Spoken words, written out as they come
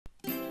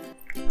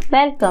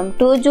Welcome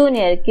to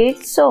Junior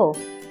Kids Show,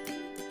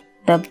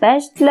 the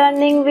best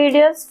learning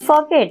videos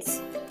for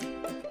kids.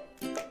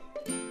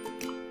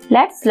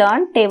 Let's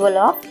learn table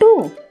of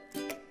 2.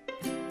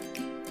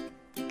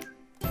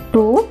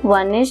 2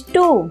 1 is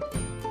 2.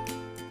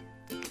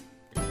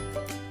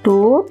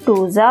 2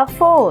 2s are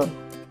 4.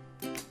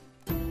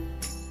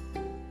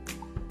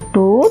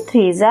 2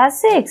 3s are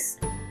 6.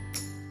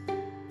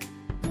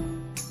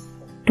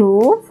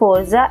 2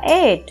 4s are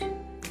 8.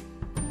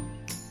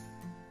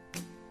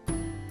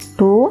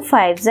 2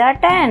 5s are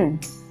 10.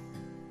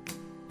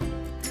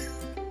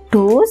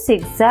 2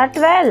 6s are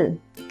 12.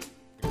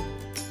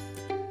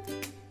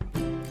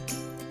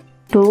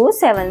 2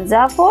 7s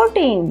are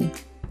 14.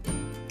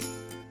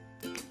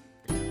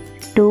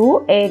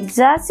 2 8s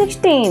are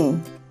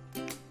 16.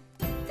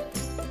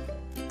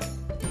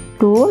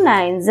 2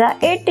 9s are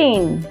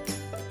 18.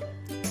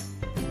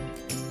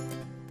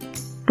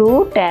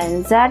 2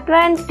 10s are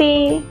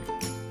 20.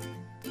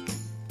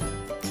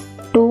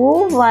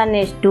 2 1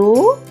 is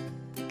 2.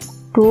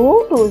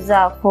 2 2s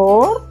are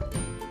 4.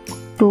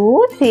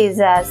 2 3s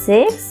are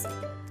 6.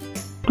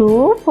 2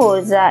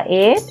 4s are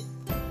 8.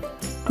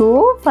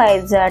 2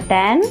 5s are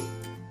 10.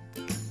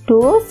 2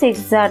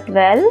 6s are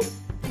 12.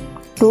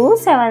 2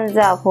 7s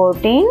are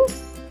 14.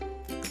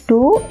 2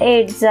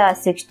 8s are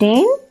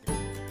 16.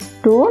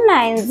 2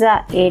 9s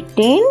are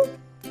 18.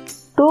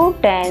 2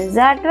 10s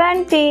are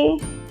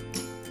 20.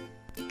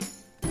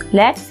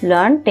 Let's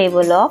learn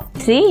table of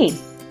 3.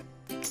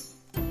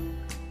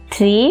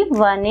 3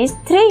 1 is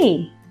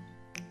 3.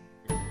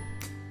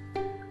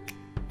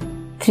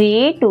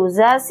 3 2s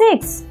are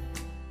 6.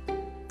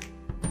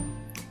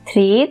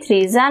 3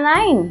 3s are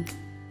 9.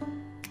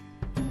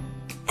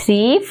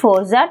 3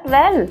 4s are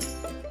 12.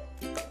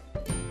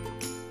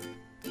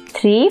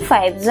 3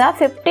 5s are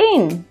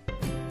 15.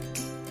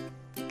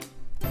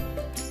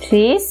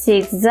 3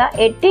 6s are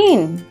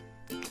 18.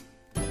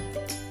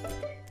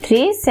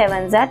 3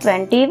 7s are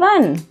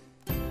 21.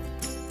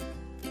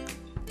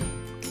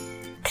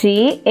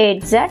 3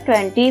 8s are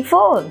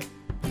 24.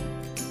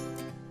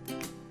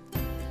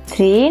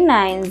 3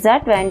 9s are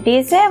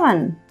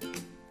 27.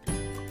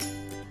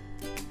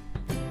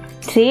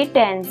 3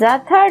 10s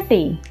are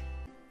 30.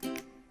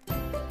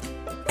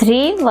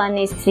 3 1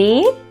 is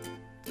 3.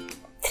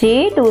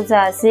 3 2s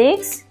are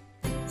 6.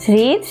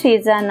 3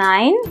 3s are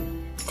 9.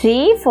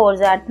 3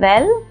 4s are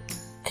 12.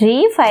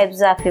 3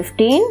 5s are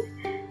 15.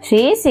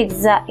 3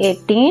 6s are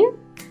 18.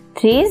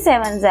 3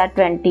 7s are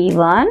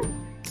 21.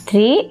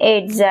 3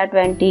 8s are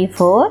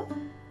 24.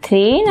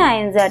 3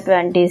 9s are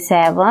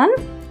 27.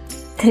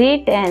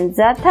 3 10s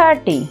are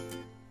 30.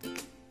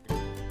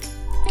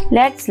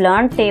 Let's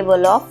learn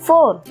table of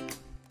 4.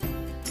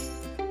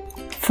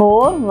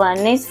 4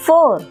 1 is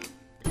 4.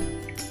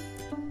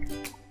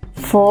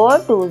 4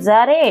 2s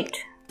are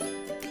 8.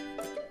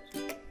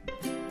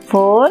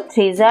 4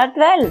 3s are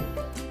 12.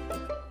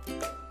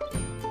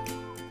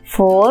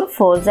 4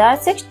 4s are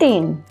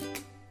 16.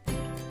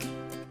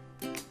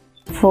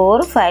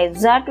 4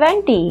 5s are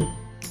 20.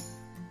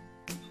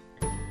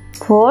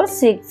 4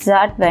 6s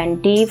are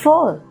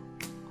 24.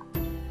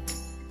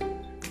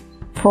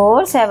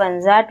 4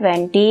 7s are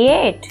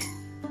 28.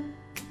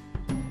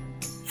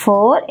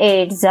 4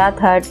 8s are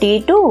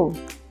 32.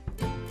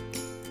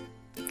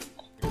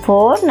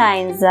 4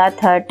 9s are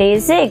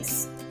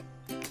 36.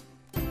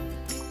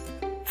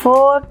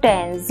 4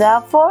 10s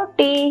are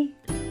 40.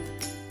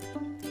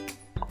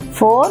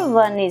 4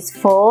 1 is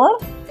 4.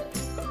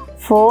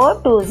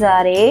 4 2s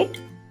are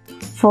 8.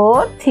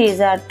 4 3s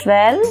are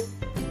 12.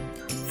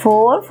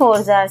 4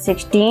 4s are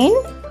 16.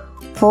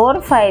 4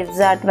 5s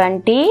are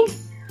 20.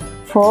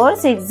 4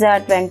 6s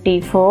are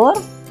 24.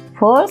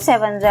 4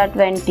 7s are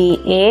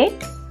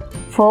 28.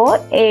 4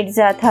 8s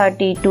are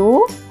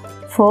 32.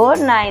 4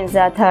 9s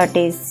are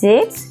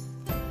 36.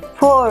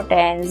 4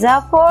 10s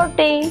are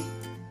 40.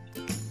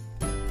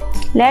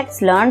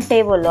 Let's learn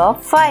table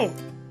of 5.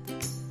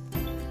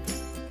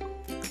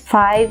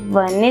 5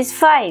 1 is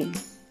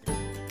 5.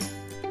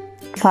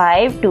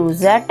 5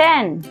 2s are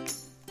 10.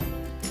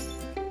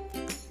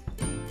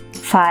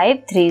 5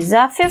 3s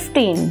are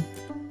 15.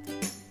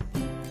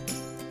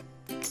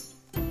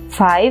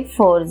 5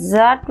 4s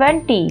are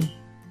 20.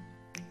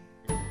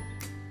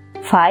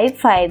 5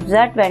 5s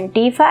are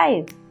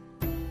 25.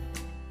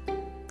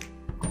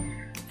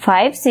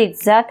 5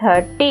 6s are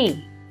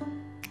 30.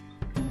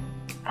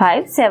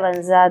 5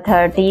 7s are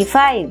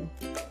 35.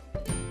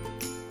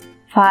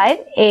 5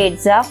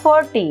 8s are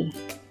 40.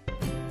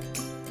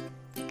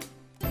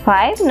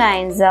 5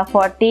 9s are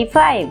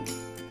 45.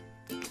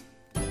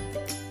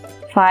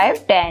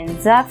 5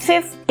 10s are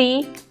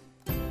 50.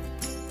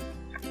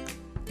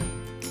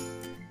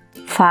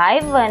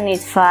 5 1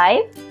 is 5.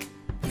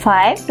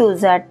 5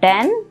 2s are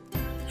 10.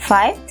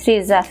 5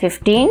 3s are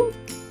 15.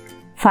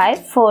 5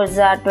 4s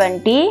are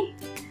 20.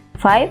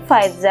 5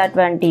 5s are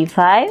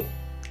 25.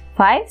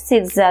 5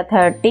 6s are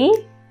 30.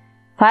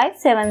 5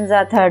 7s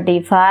are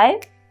 35.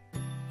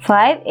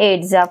 5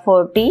 8s are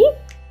 40.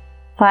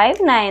 5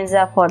 9s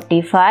are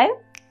 45.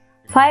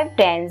 5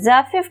 10s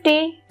are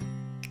 50.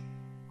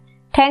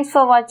 Thanks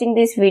for watching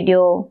this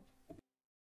video.